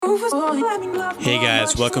Hey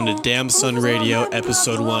guys, welcome to Damn Son Radio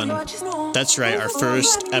Episode 1. That's right, our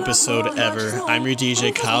first episode ever. I'm your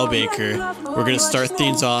DJ Kyle Baker. We're gonna start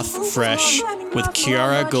things off fresh with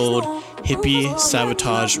Kiara Gold Hippie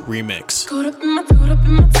Sabotage Remix.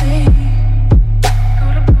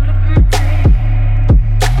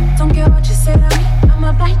 Don't care what you say to me,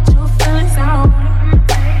 I'ma bite your feelings out.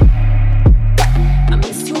 I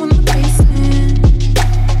missed you in the basement,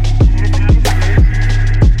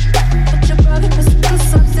 but your brother was a good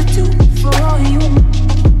substitute for you.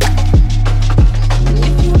 And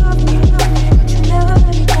if you love me, but you never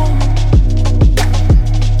let me go.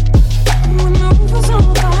 When the roof was on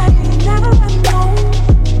fire, you never let me know.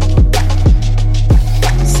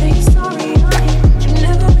 Say sorry, honey, but you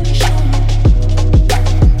never really show me.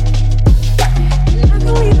 And I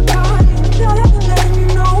can leave the party, but you'll never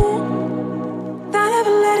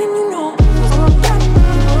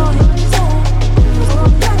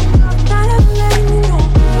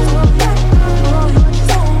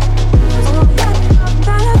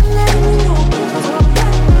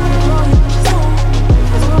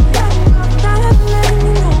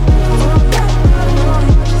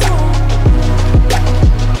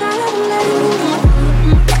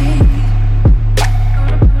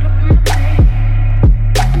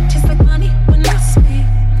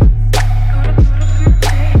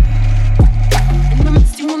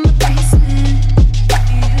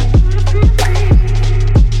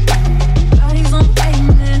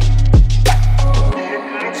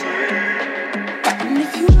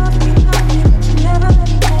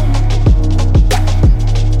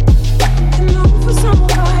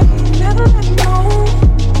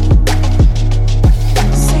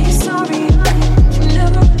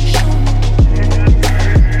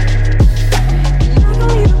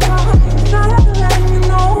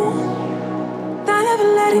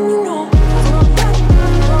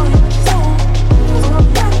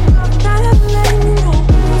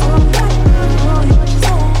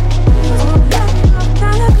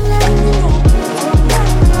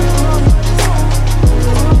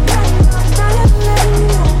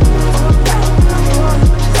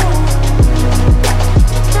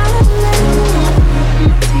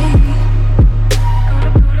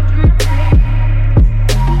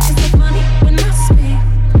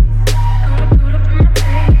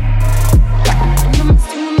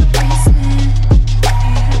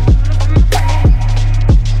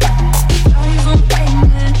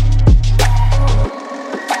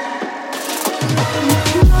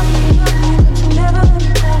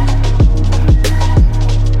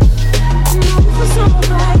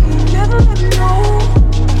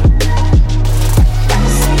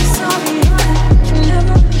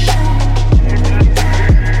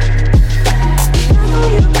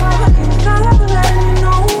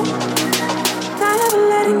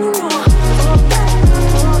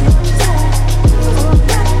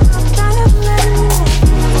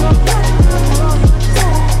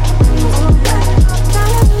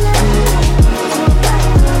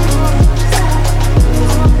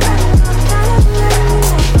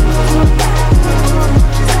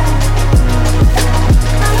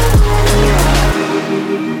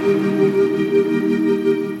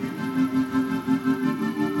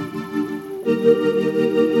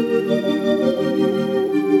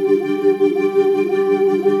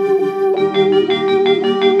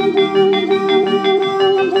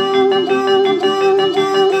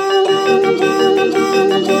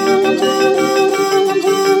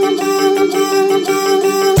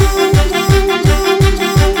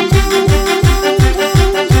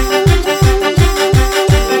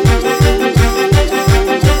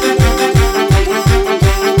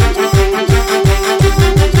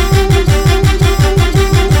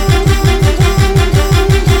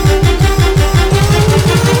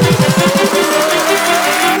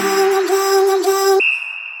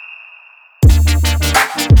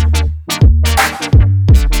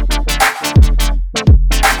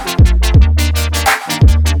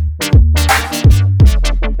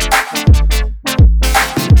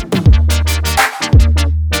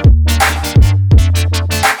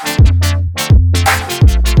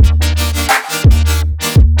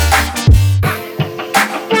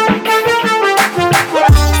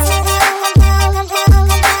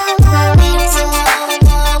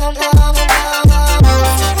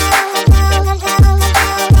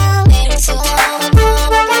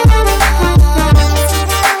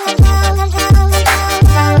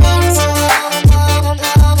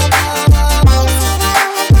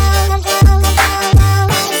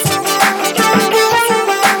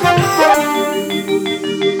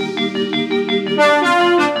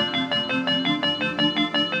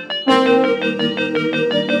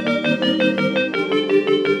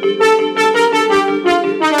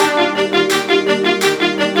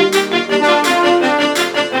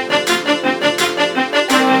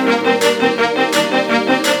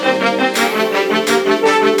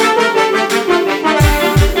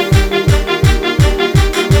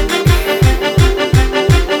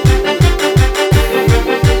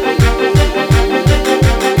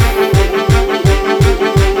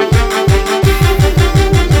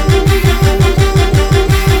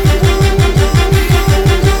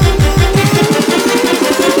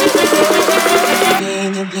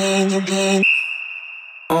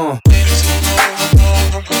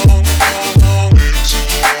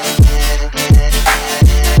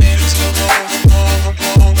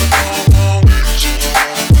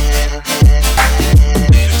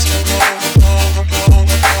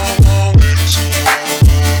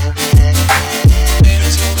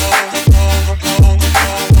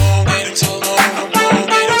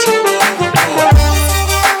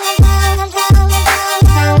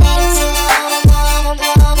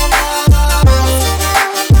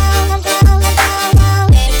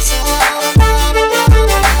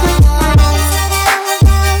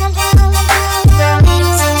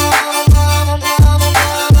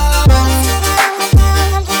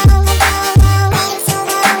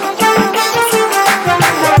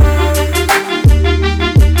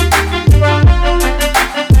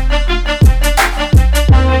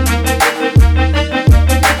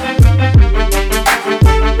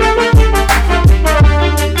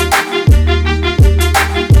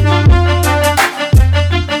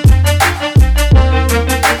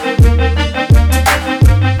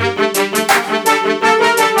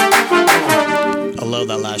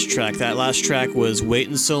track. That last track was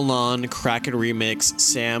Waitin' So Long, Kraken Remix,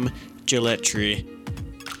 Sam Gilletry.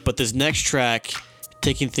 But this next track,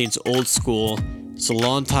 taking things old school, it's a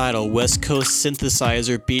long title, West Coast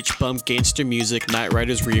Synthesizer Beach Bump Gangster Music Night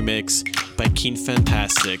Riders Remix by King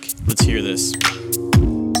Fantastic. Let's hear this.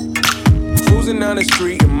 Cruising down the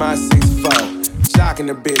street in my 6'4", jocking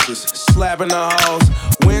the bitches, slapping the hoes.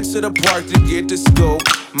 Went to the park to get the scoop.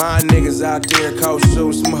 My niggas out there cold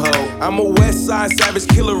shooting some hoe. I'm a West Side Savage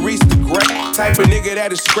killer, Reese the Great. Type of nigga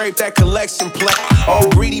that'll scrape that collection plate.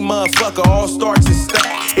 Old greedy motherfucker, all starts and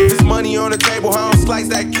stack. If there's money on the table, I don't slice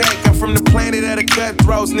that cake. I'm from the planet of the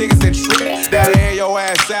cutthroats, niggas that trip. That'll air your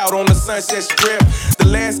ass out on the Sunset Strip. The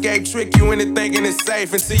landscape trick you into thinking it's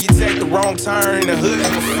safe until you take the wrong turn in the hood.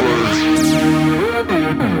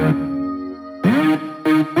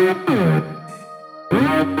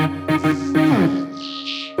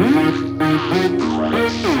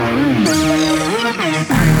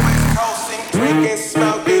 Drinking,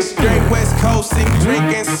 smoking, straight West Coasting.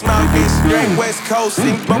 Drinking, smoking, straight West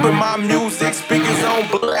Coasting. Bumping my music, speakers on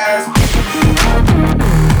blast.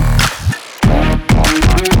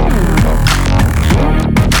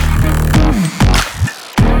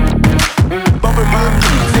 Bumping my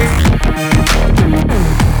music.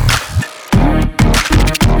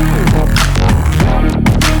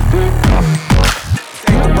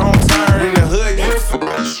 Take the wrong turn in the hood, you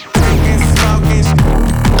drinking, smoking.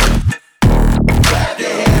 Clap your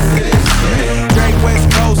hands to this shit. Straight West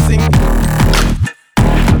Coasting.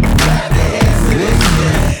 Clap your hands to this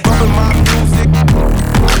shit. Bumping my music.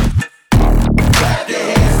 Clap your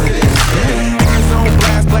hands to this shit. Niggas on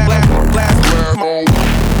blast, blast, blast, blast.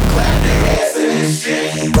 Clap your hands to this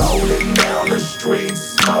shit. Rolling down the street,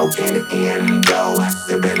 smoking Indo,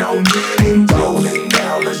 sipping on gin. Rolling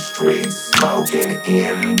down the street, smoking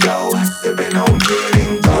Indo, sipping on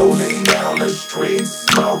gin. Rolling down the street,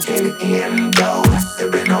 smoking Indo,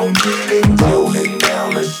 sipping on gin. Rolling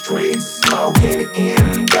down the street, smoking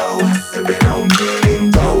Indo, sipping on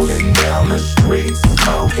gin. Rolling down the street,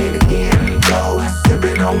 smoking Indo,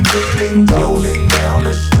 sipping on gin. Rolling down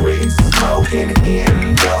the street, smoking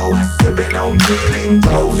Indo, sipping on gin.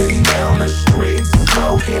 Rolling down the street,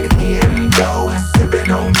 smoking Indo,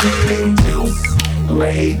 sipping on gin. Juice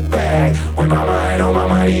laid back with my mind on my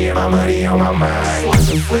money and my money on my mind.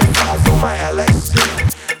 Watching flip-flops on my LA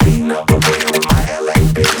street, beating up a wheel with my LA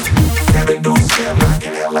bitch. 7 deuce shell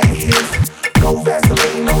knocking LA hits. No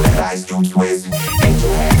Vaseline, no that ice you twist.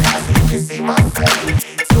 Angel hat high so you can see my face.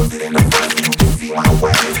 Tilted in the front so you can see my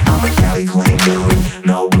waist. I'm a Cali clean dude,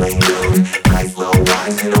 no bling dude. Nice little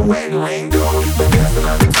wines in a wedding ring dude. But that's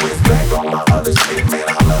another twist back on my other shit. Man, I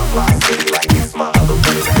love my city like it's my other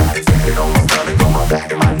place. I got it tatted on my stomach, on my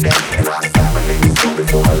back and my neck. And I slap a nigga stupid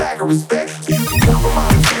for a lack of respect. So you can come from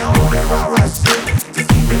out of town on that rah-rah shit. Just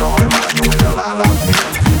keep it on in my doing a lot of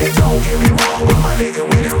things. And don't get me wrong, but my nigga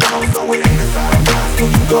went it wrong. So it ain't a side of box, so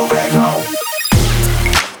you go back home.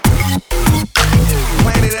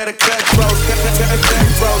 Planet at a cutthroat,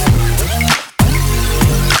 cutthroat.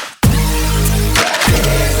 Clap your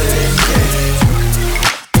hands to this shit.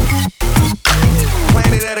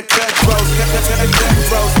 Planet at a cutthroat,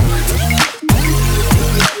 cutthroat.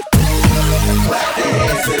 Clap your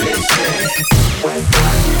hands to this shit. West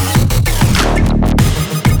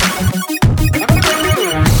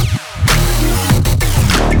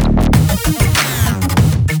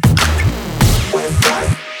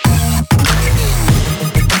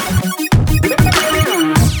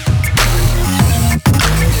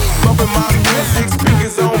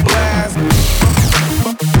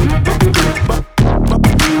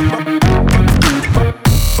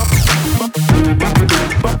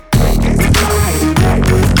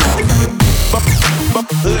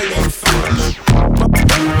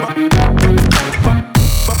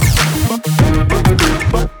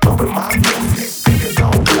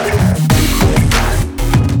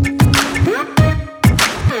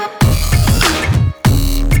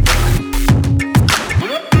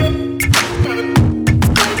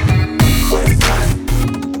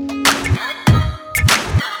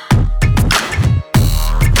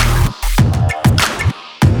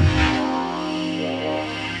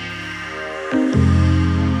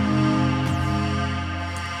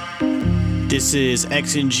This is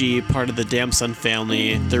X&G, part of the Damn Son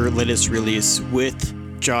family, their latest release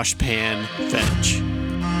with Josh Pan Fetch.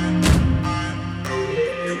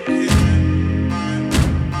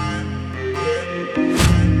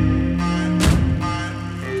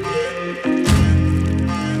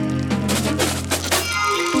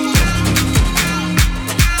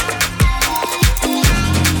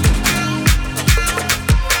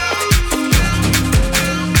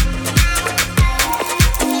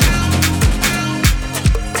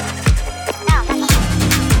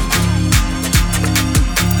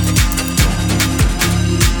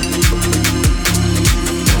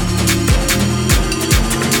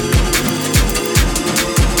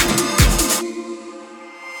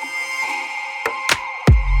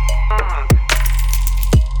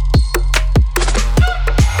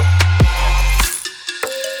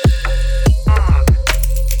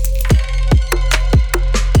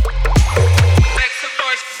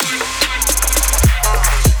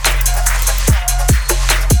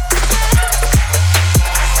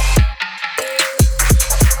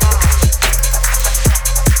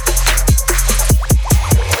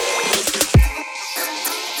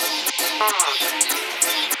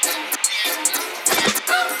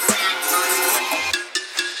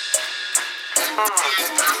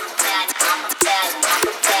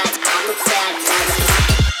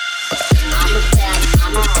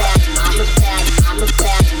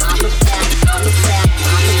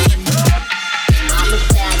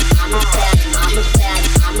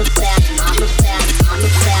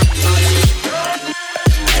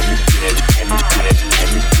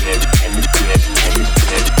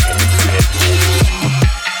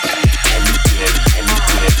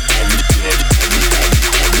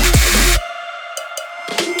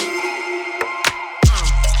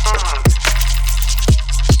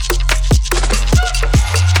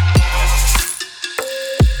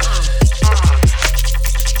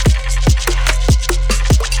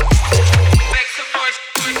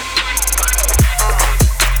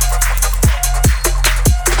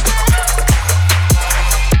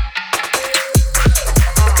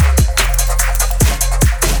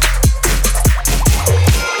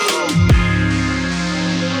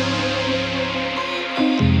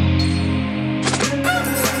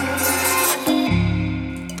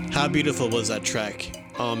 beautiful was that track?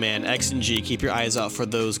 Oh man, X and G, keep your eyes out for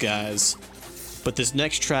those guys. But this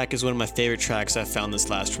next track is one of my favorite tracks I found this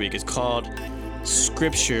last week. It's called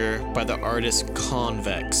Scripture by the artist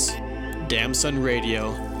Convex. Damn Son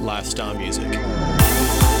Radio, lifestyle music.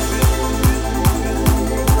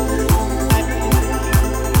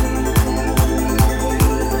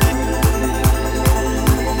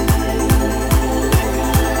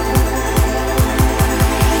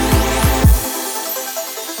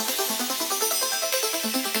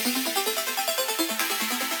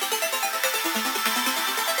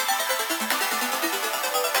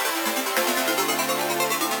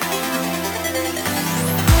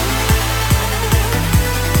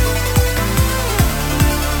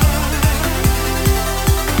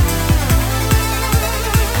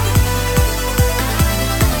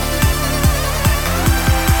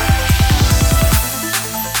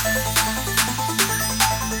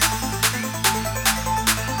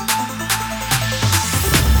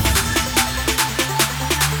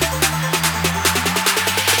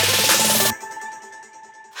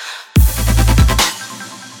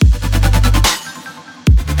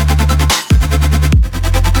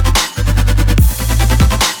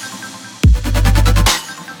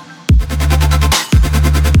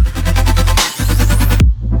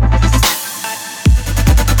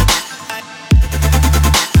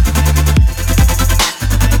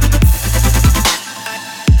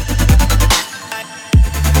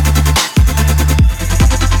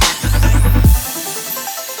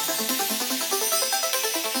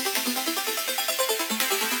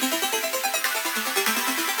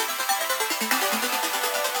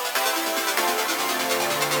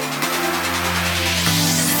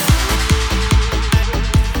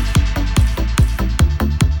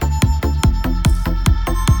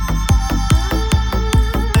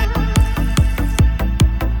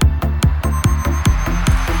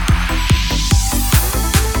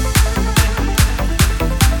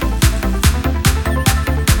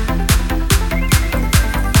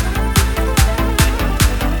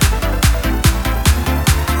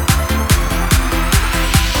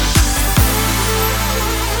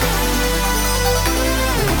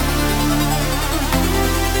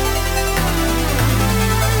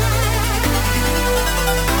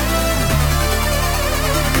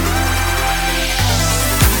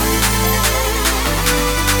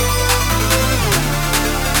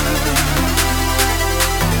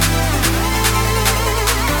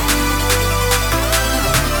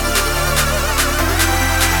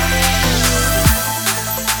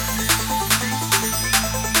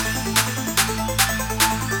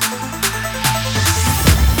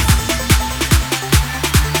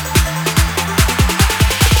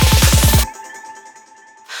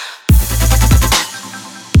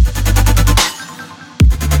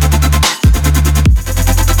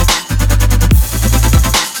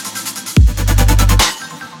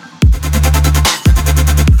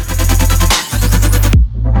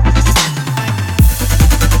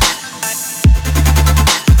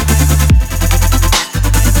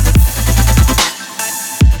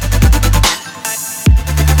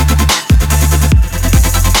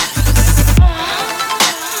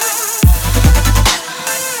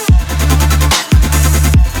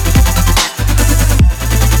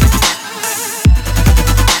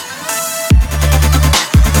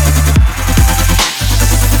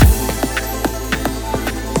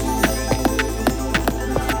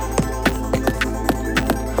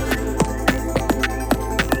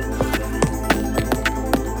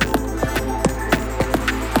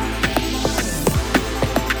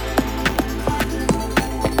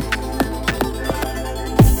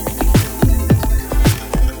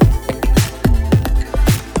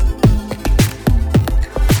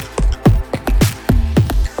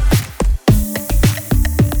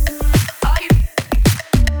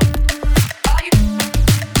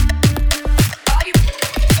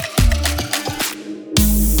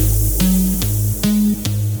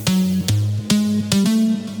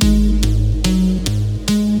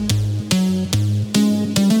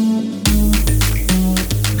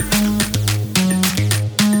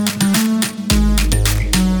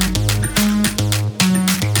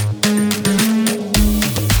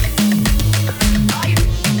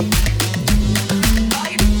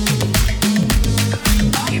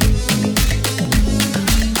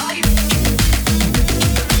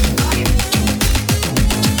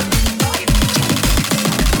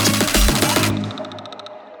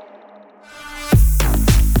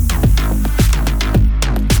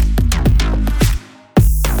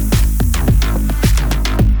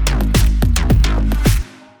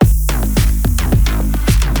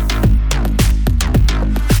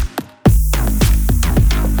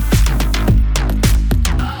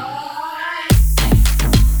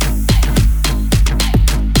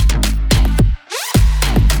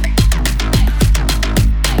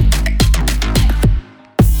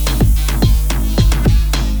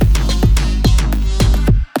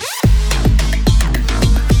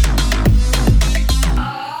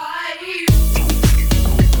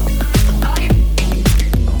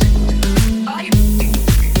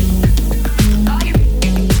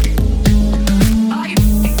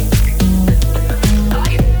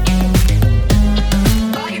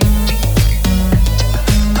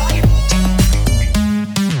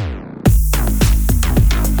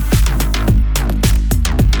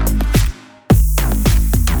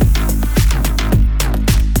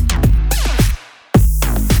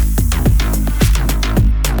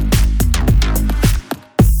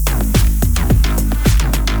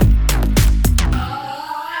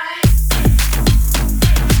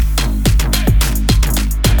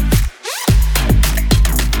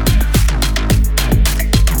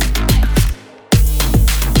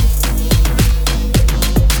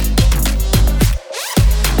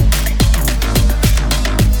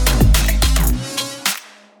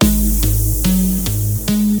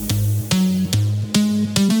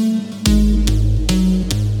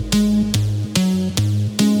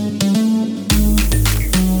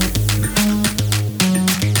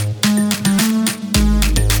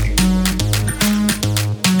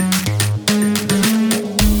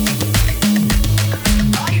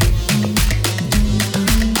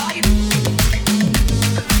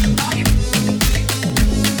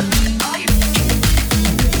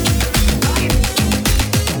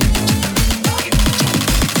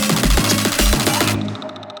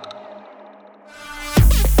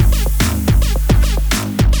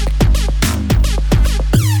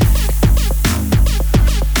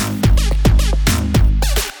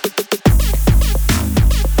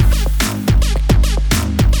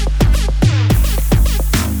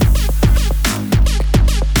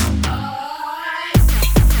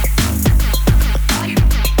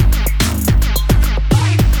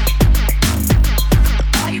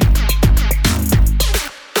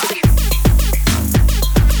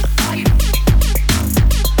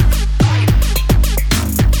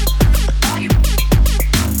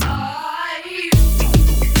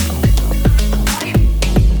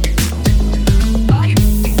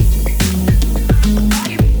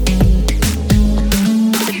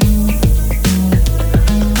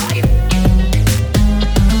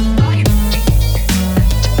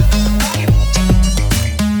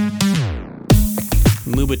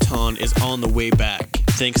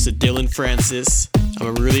 thanks to Dylan Francis. I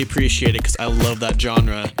really appreciate it because I love that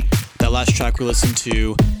genre. That last track we listened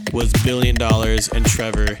to was $1 Billion and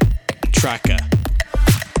Trevor, Traka.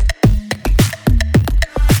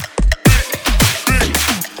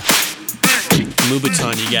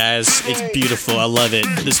 Moombahton, you guys. It's beautiful. I love it.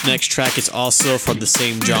 This next track is also from the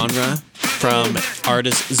same genre, from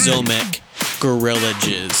artist Zomek, Gorilla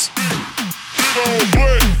Jizz.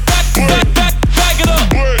 Back it up. Back it up.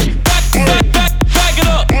 Back it up.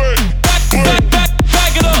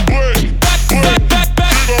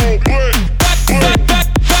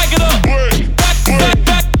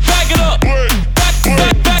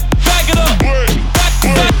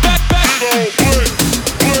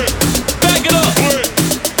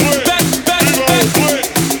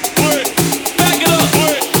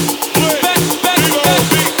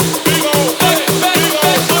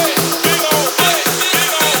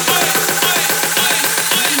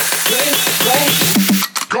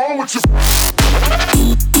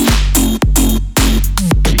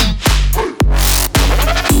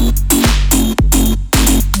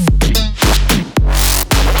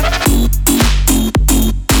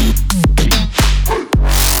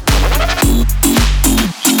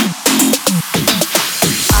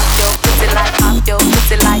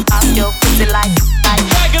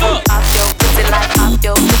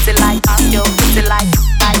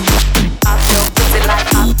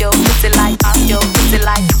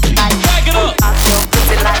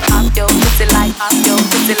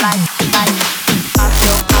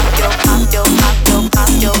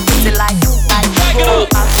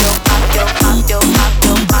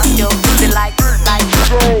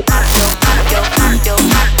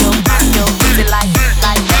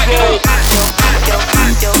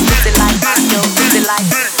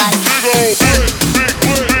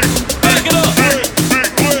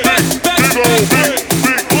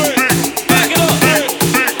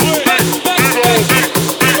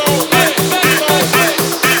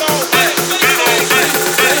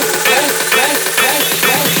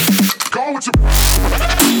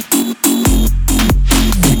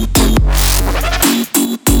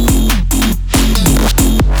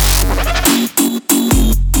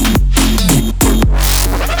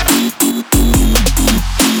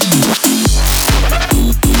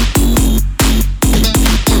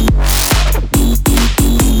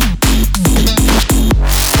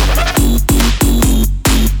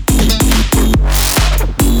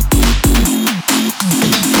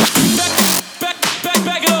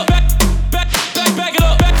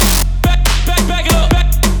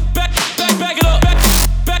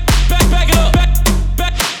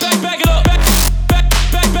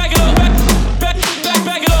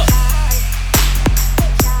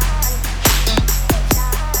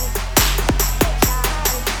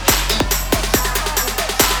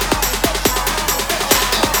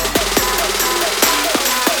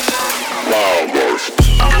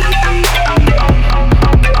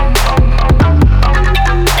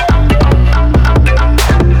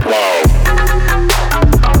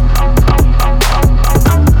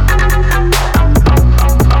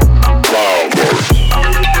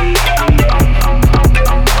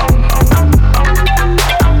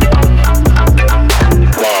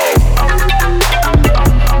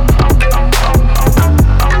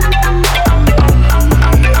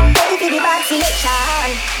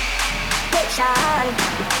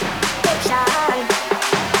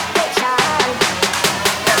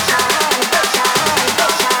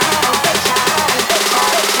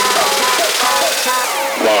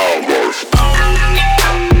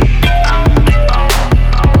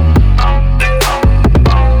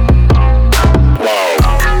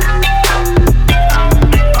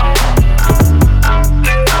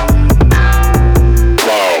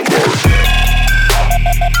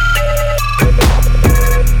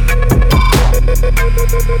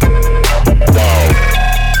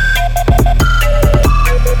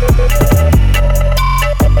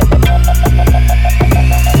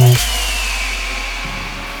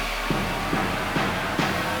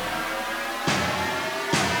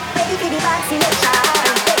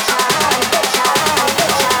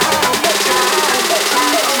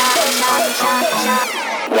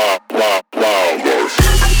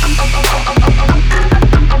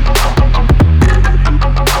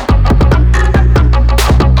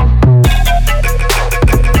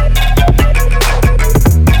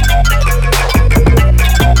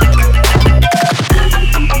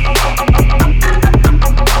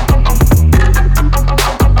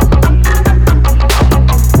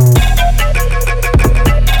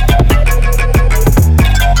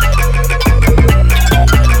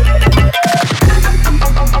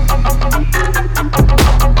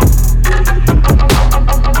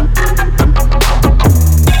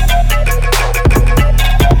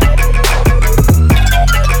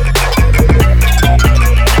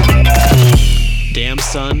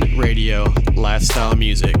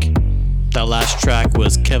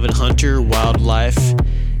 Wildlife.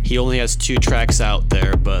 He only has 2 tracks out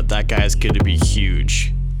there, but that guy's gonna be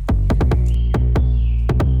huge.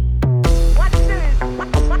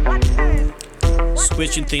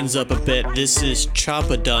 Switching things up a bit, this is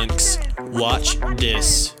Choppadunk's Watch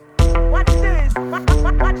This.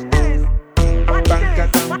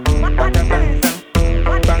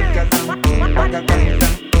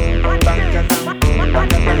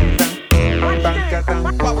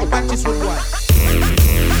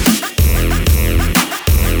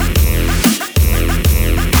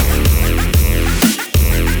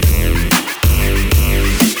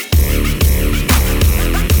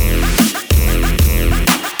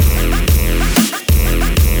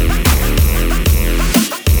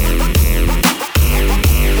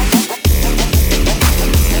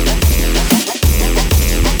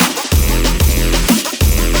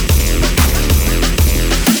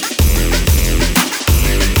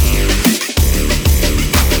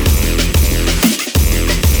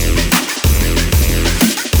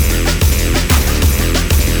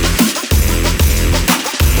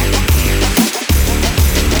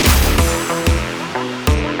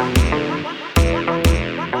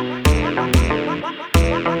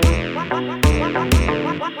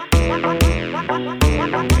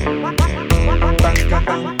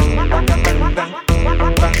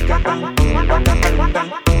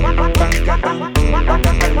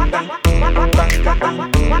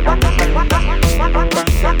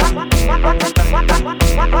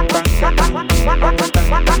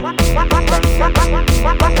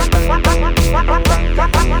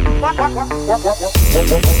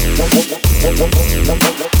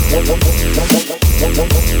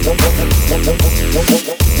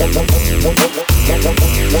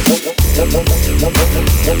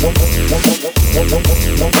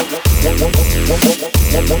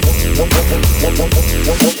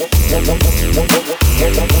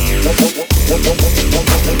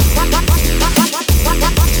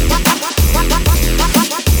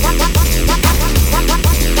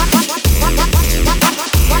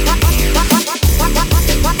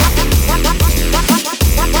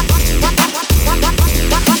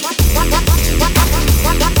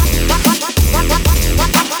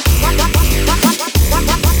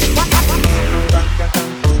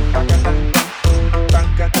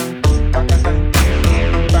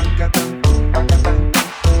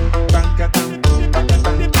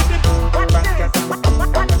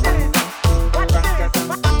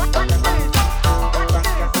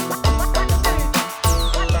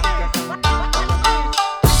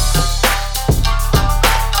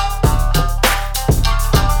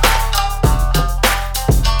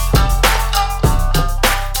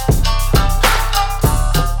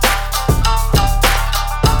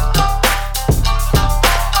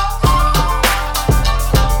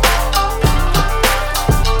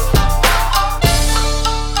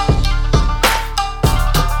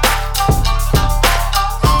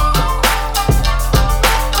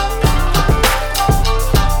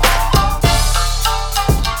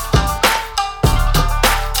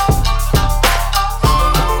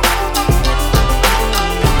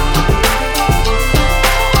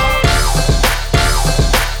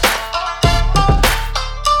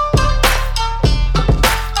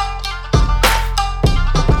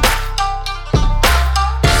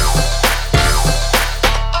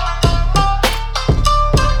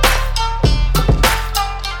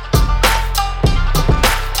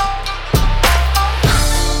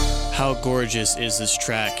 Gorgeous is this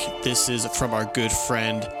track. This is from our good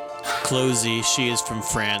friend Closey. She is from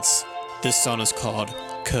France. This song is called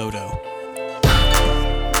Kodo.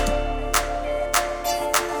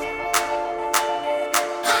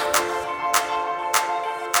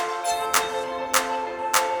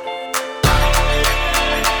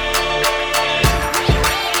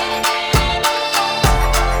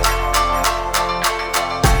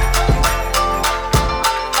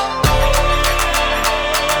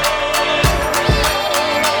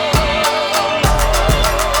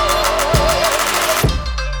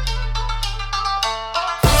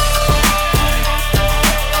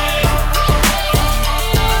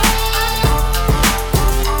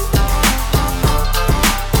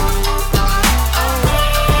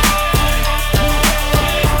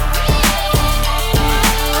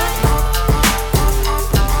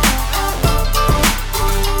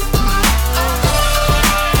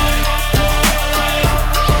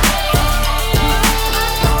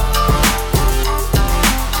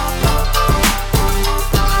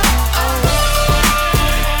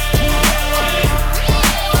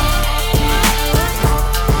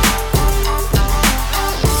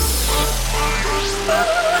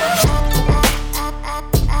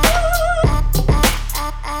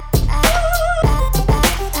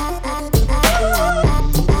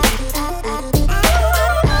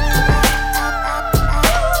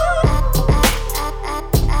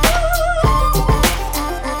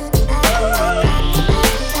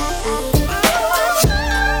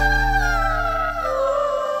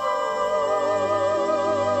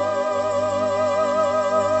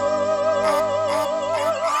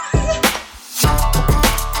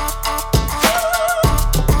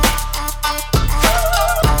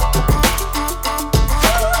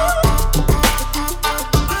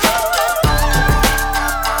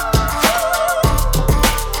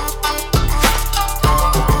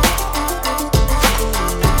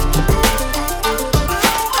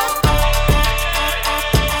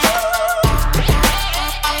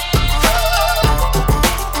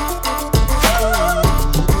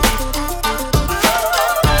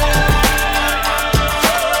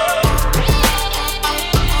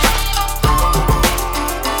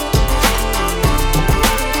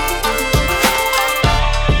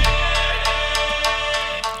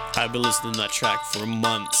 I've been listening to that track for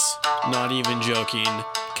months. Not even joking.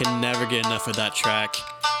 Can never get enough of that track.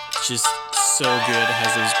 It's just so good. It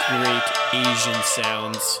has those great Asian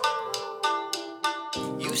sounds.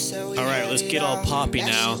 Alright, let's get all poppy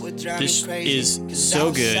now. This is so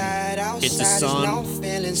good. It's a song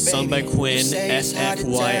sung by Quinn,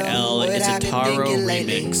 FFYL. It's a Taro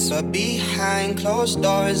remix. But behind closed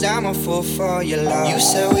doors, I'm a fool for your love. You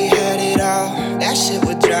said we had it all. That shit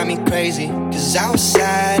would drive me crazy. Cause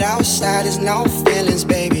outside is no feelings,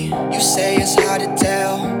 baby. You say it's hard to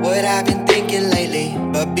tell what I've been thinking lately.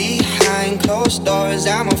 But behind closed doors,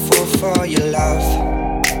 I'm a fool for your love.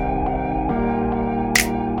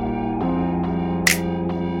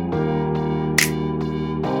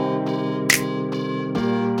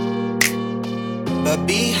 But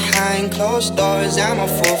behind closed doors, I'm a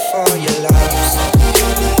fool for your love.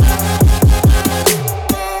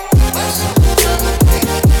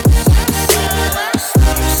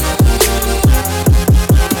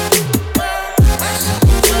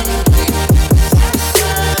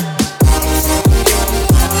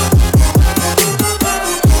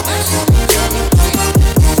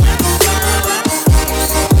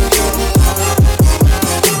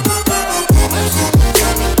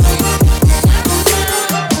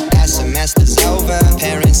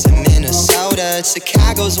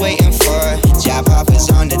 Chicago's waiting for her. Job offers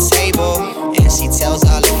on the table, and she tells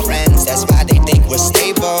all her friends that's why they think we're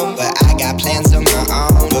stable. But I got plans of my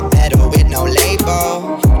own, but better with no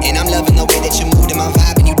label. And I'm loving the way that you move to my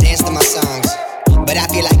vibe and you dance to my songs. But I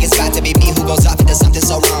feel like it's about to be me who goes off and does something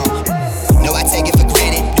so wrong. No, I take it for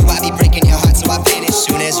granted. Do I be breaking your heart so I vanish?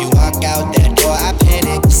 Soon as you walk out that door, I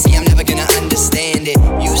panic. See, I'm never gonna understand it.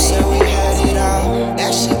 You said we had it all.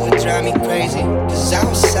 That shit would drive me crazy. Cause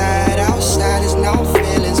outside is no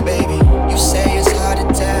feelings, baby. You say it's hard to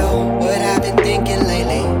tell what I've been thinking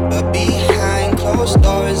lately. But behind closed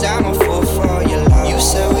doors, I'm a fool for your love. You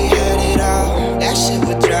said we had it all. That shit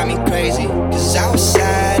would drive me crazy. Cause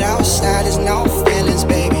outside is no feelings,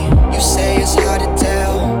 baby. You say it's hard to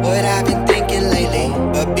tell what I've been thinking lately.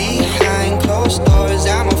 But behind closed doors,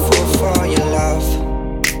 I'm a fool for your love.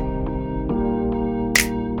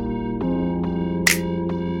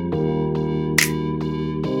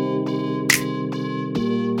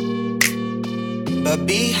 But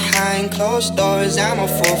behind closed doors, I'm a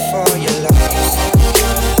fool for your love.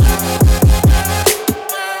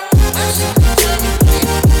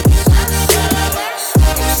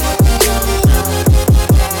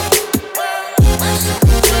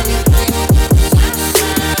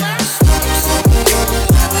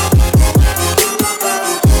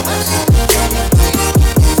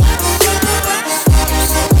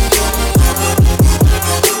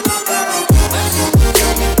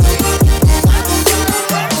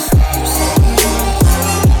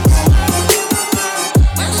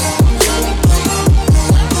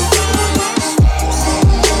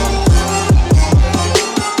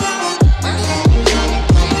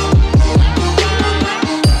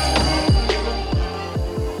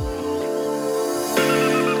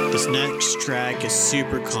 Track is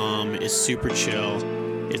super calm, it's super chill.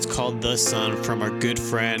 It's called The Sun from our good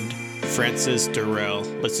friend Francis Durrell.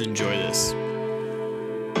 Let's enjoy this.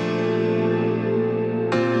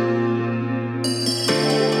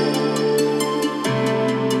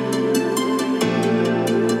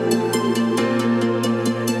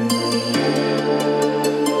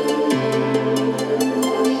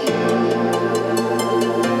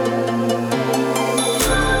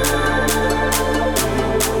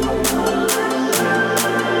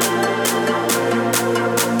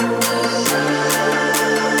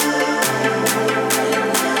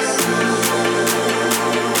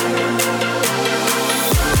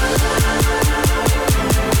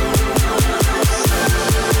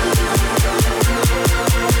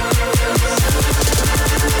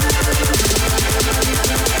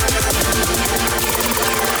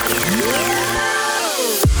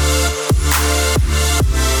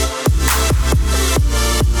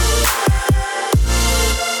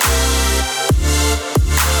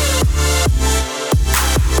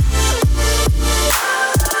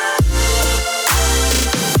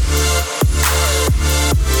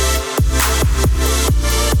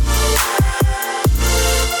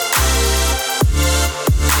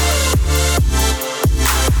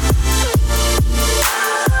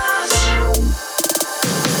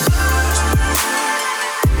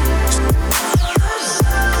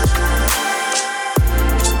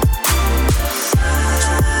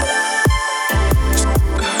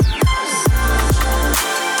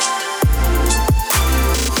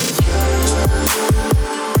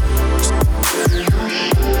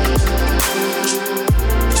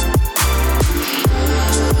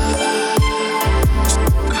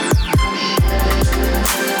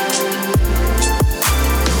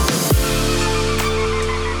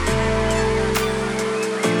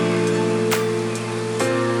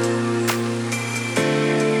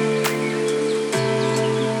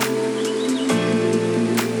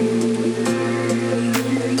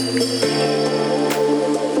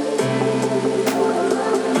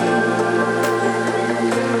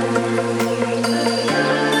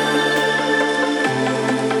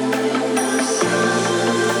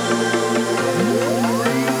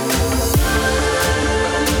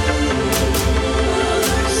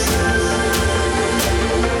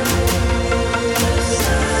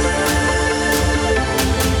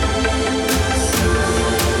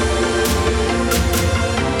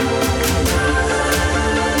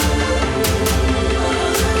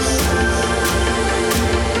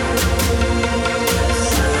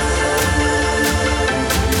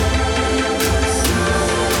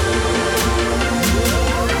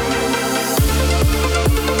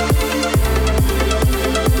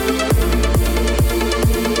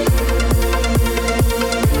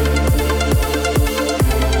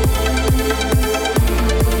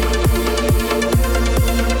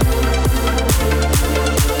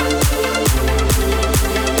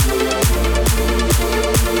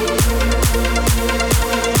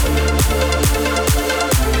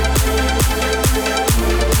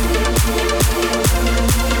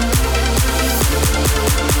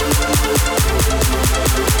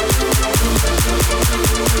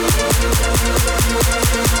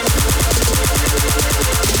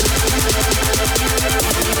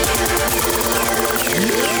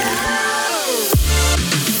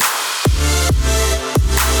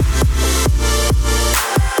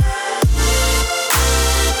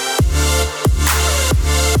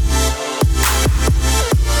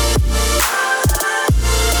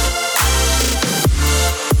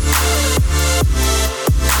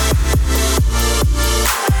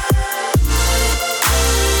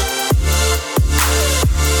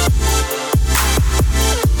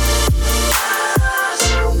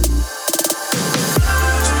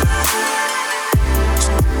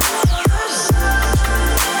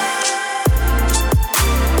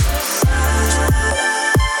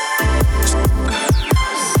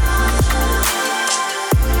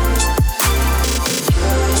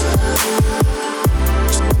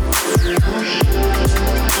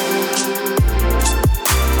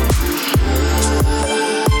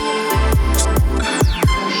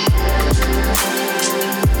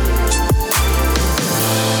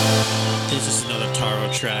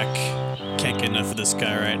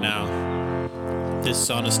 guy right now. This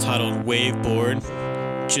song is titled Waveboard.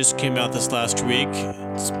 Just came out this last week.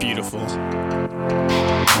 It's beautiful.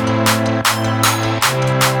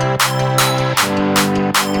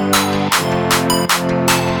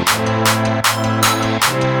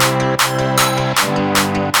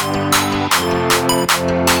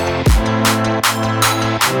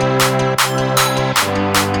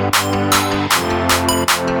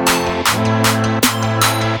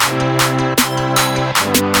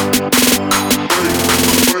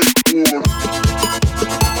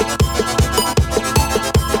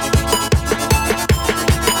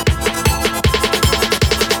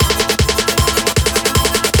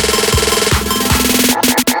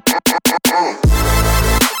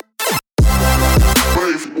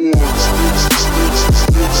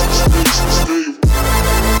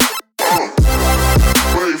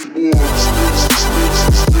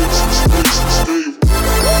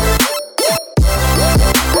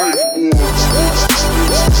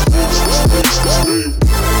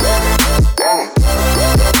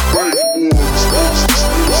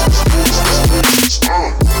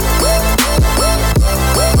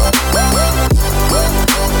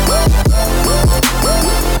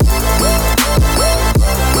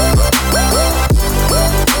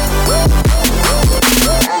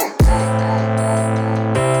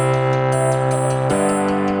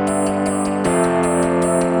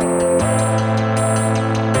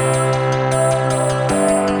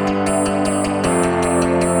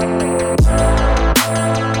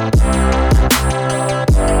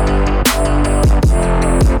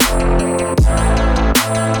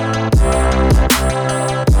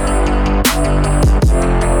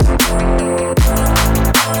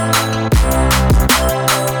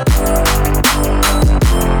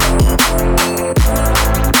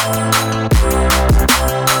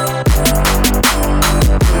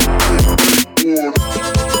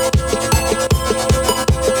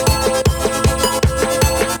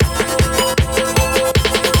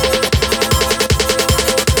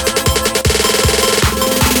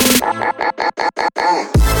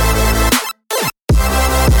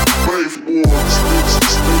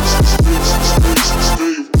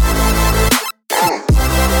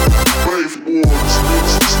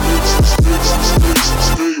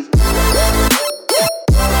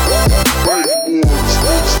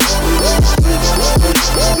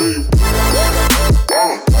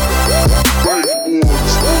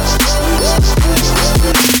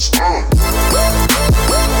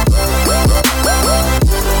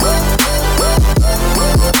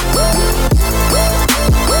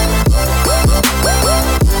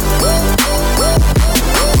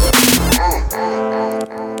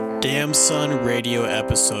 Damn Son Radio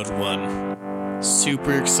Episode 1.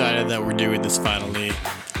 Super excited that we're doing this finally.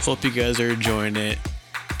 Hope you guys are enjoying it.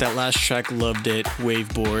 That last track, loved it,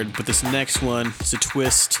 Waveboard, but this next one is a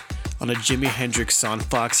twist on a Jimi Hendrix song,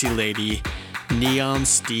 Foxy Lady, Neon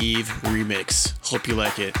Steve remix. Hope you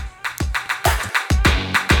like it.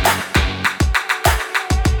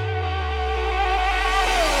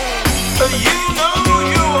 You know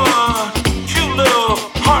you are a cute little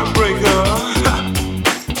heartbreaker.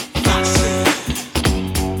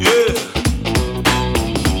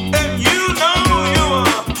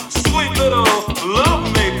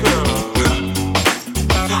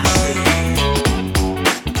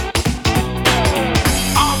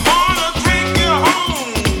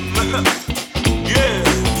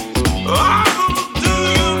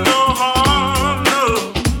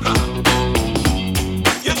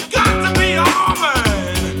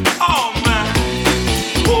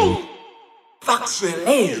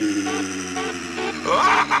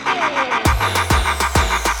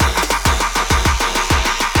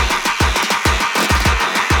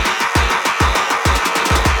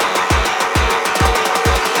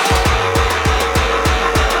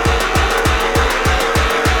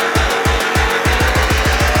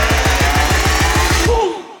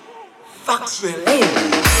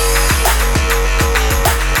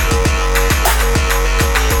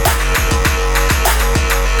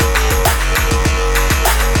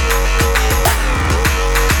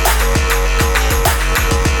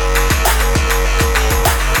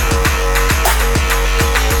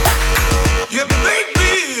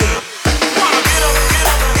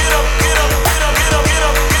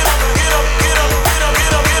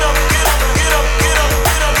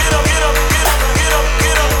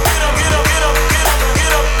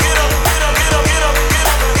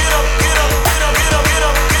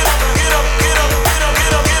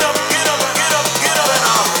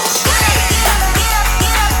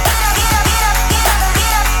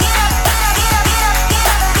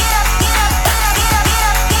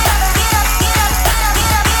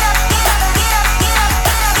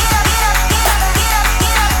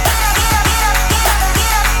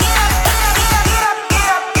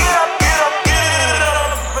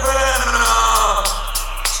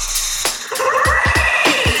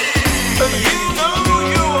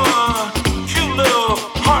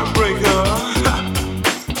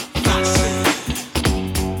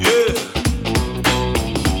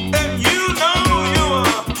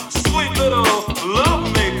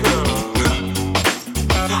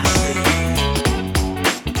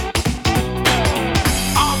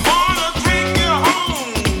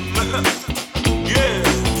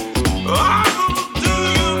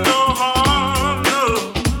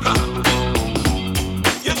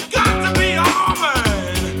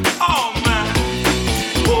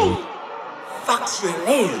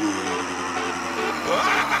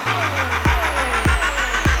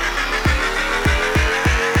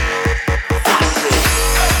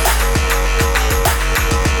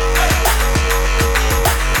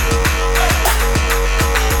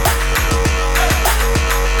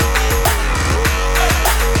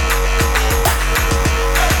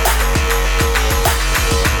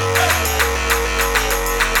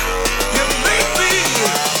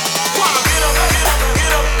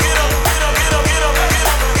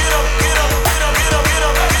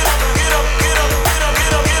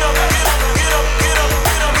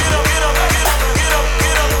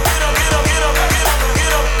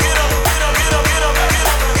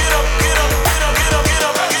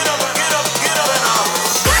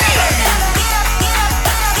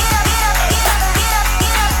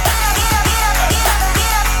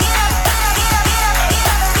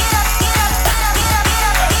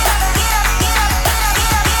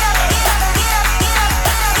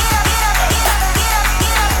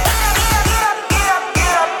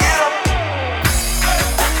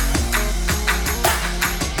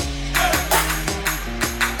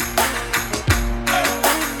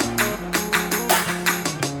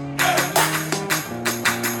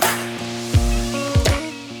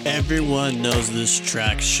 everyone knows this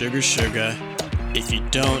track, Sugar Sugar. If you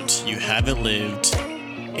don't, you haven't lived,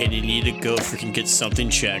 and you need to go freaking get something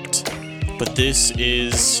checked. But this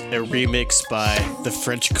is a remix by the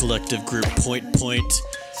French collective group Point Point.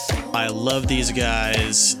 I love these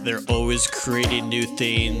guys. They're always creating new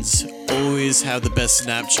things, always have the best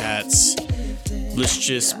Snapchats. Let's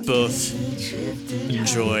just both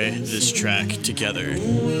enjoy this track together.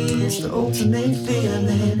 It's the ultimate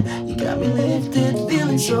feeling. You got me lifted,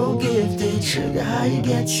 feeling so gifted. Sugar, how you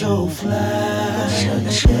get so fly.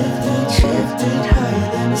 Sugar, shifted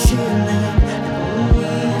higher than the ceiling.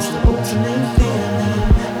 It's the ultimate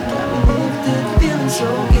feeling. You got me lifted, feeling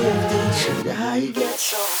so gifted. Sugar, how you get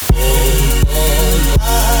so fly.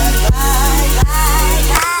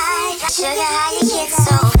 Sugar, how you get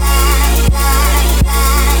so fly.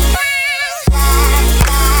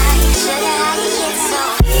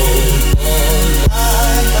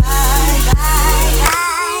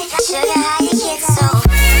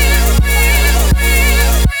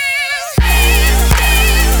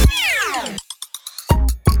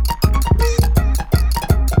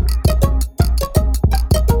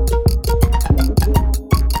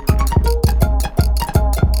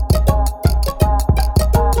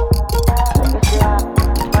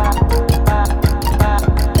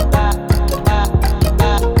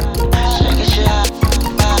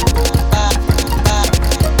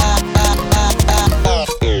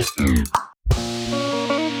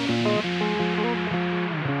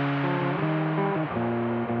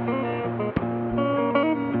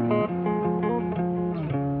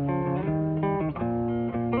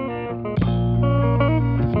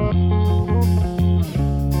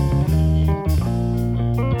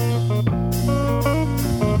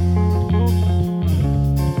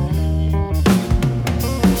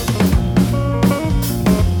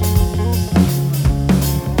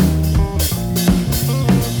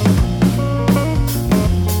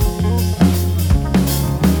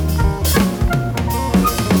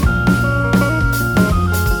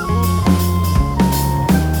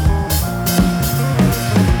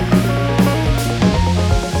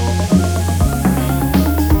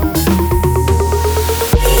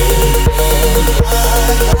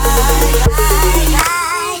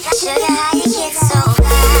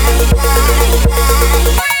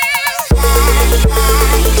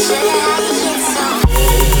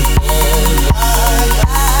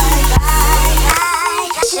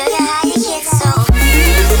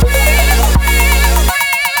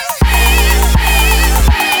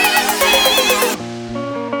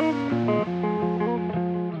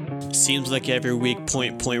 Seems like every week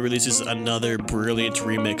Point Point releases another brilliant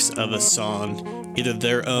remix of a song, either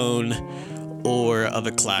their own or of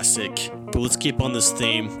a classic. But let's keep on this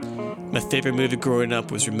theme. My favorite movie growing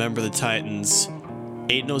up was Remember the Titans.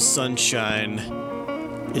 Ain't No Sunshine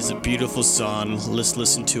is a beautiful song. Let's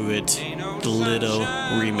listen to it. The Little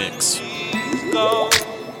remix.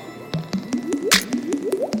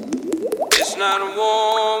 It's not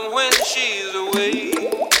warm when she's away.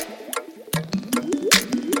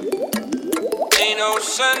 Ain't no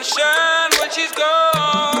sunshine when she's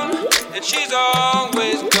gone, and she's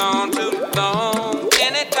always gone too long.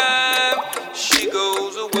 Anytime she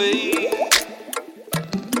goes away,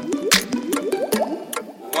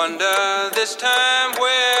 wonder this time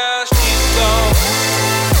where she's gone.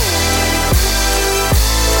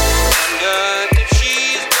 Wonder if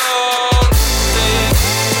she's gone today.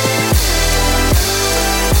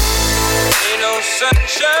 Ain't no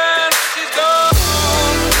sunshine when she's gone,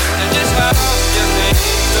 and this house just ain't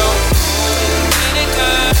no home.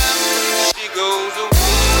 Anytime she goes away.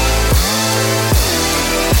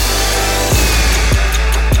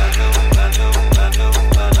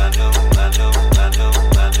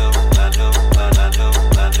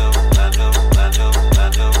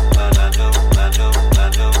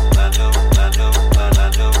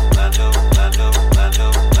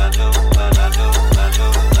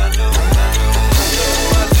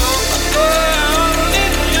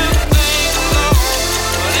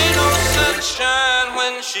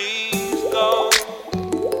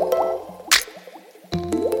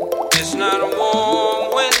 It's not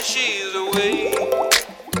warm when she's away.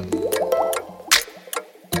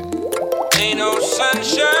 Ain't no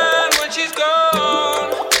sunshine when she's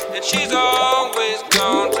gone, and she's always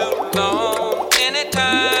gone too long.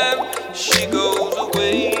 Anytime she goes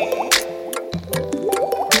away,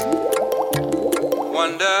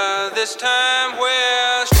 wonder this time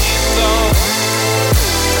where she's gone.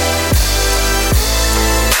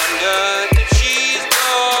 Wonder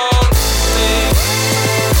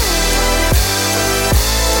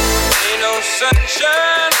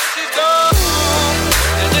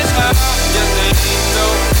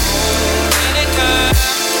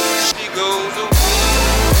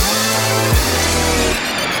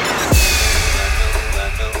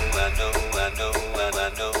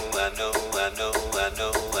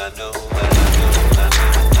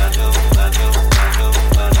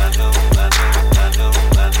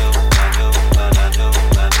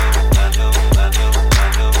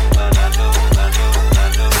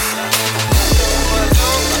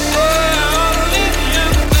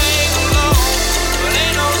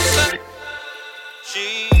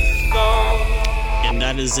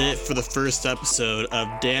that is it for the first episode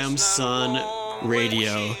of Damn Son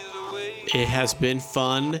Radio. It has been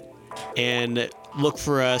fun, and look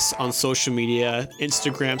for us on social media.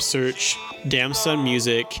 Instagram search Damn Son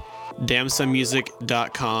Music,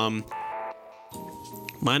 damnsonmusic.com.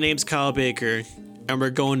 My name's Kyle Baker, and we're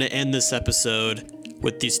going to end this episode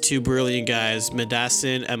with these two brilliant guys,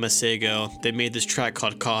 Madassin and Masego. They made this track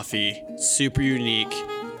called Coffee. Super unique.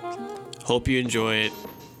 Hope you enjoy it.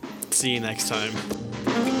 See you next time.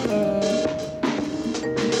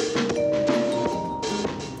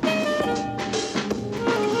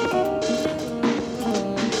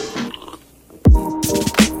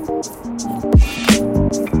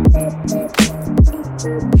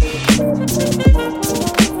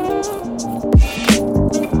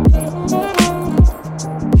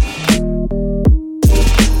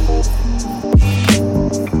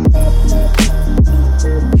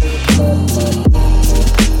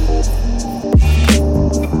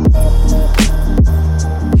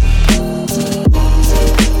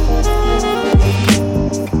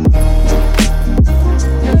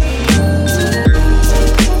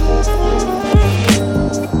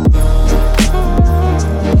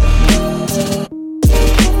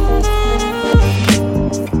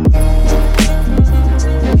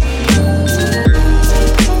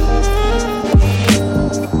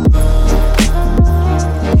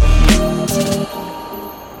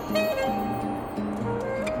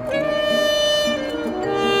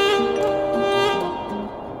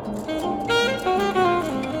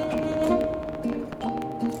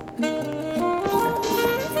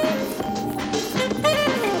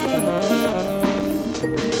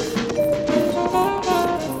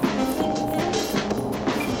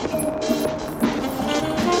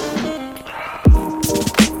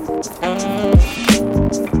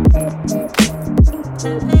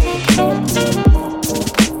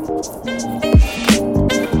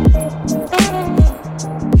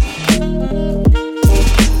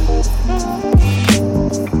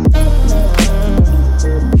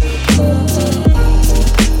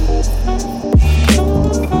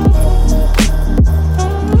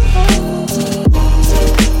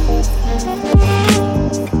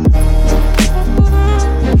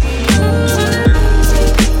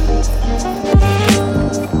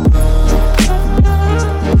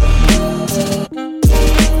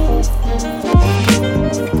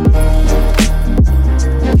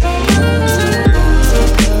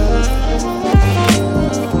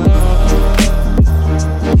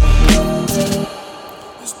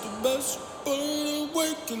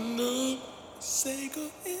 Waking up, say go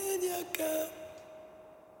in your gut.